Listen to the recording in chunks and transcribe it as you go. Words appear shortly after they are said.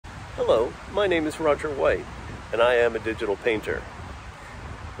Hello, my name is Roger White, and I am a digital painter,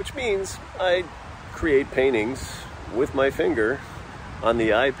 which means I create paintings with my finger on the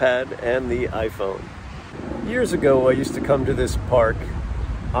iPad and the iPhone. Years ago, I used to come to this park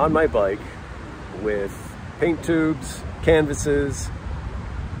on my bike with paint tubes, canvases,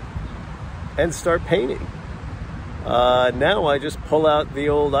 and start painting. Now I just pull out the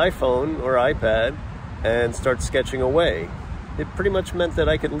old iPhone or iPad and start sketching away. It pretty much meant that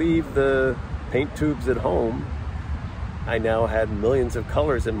I could leave the paint tubes at home. I now had millions of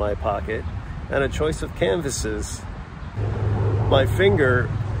colors in my pocket and a choice of canvases. My finger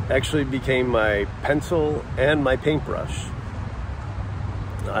actually became my pencil and my paintbrush.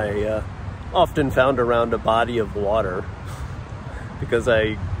 I often found around a body of water because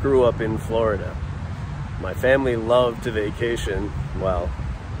I grew up in Florida. My family loved to vacation. Well,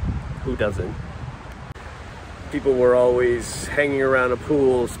 who doesn't? People were always hanging around a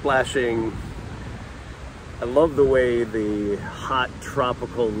pool, splashing. I love the way the hot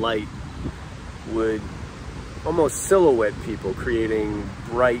tropical light would almost silhouette people, creating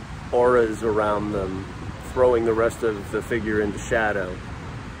bright auras around them, throwing the rest of the figure into shadow.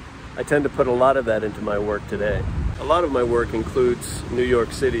 I tend to put a lot of that into my work today. A lot of my work includes New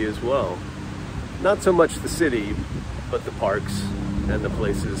York City as well. Not so much the city, but the parks and the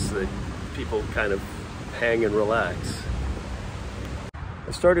places that people kind of hang and relax.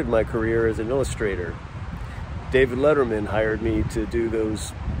 I started my career as an illustrator. David Letterman hired me to do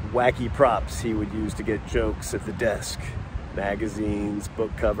those wacky props he would use to get jokes at the desk. Magazines,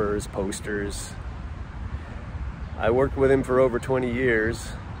 book covers, posters. I worked with him for over 20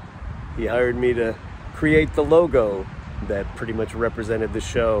 years. He hired me to create the logo that pretty much represented the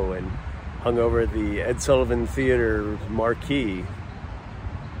show and hung over the Ed Sullivan Theater marquee.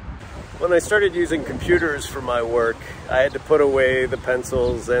 When I started using computers for my work, I had to put away the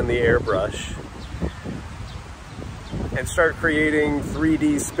pencils and the airbrush and start creating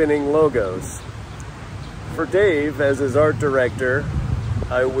 3D spinning logos. For Dave, as his art director,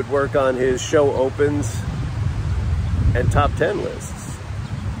 I would work on his show opens and top 10 lists.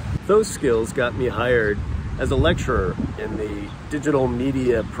 Those skills got me hired as a lecturer in the digital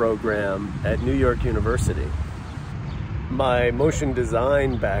media program at New York University. My motion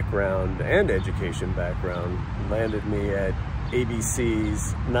design background and education background landed me at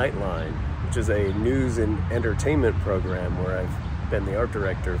ABC's Nightline, which is a news and entertainment program where I've been the art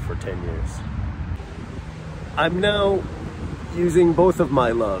director for 10 years. I'm now using both of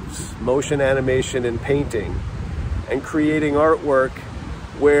my loves, motion animation and painting, and creating artwork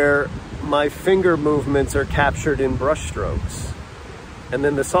where my finger movements are captured in brushstrokes, and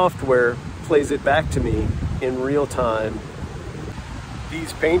then the software plays it back to me in real time.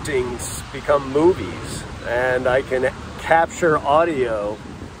 These paintings become movies, and I can capture audio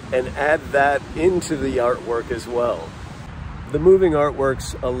and add that into the artwork as well. The moving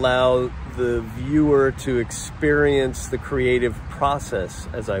artworks allow the viewer to experience the creative process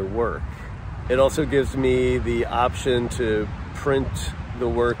as I work. It also gives me the option to print the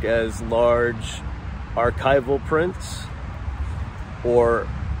work as large archival prints or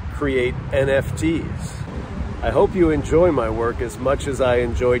create NFTs. I hope you enjoy my work as much as I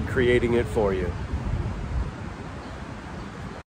enjoyed creating it for you.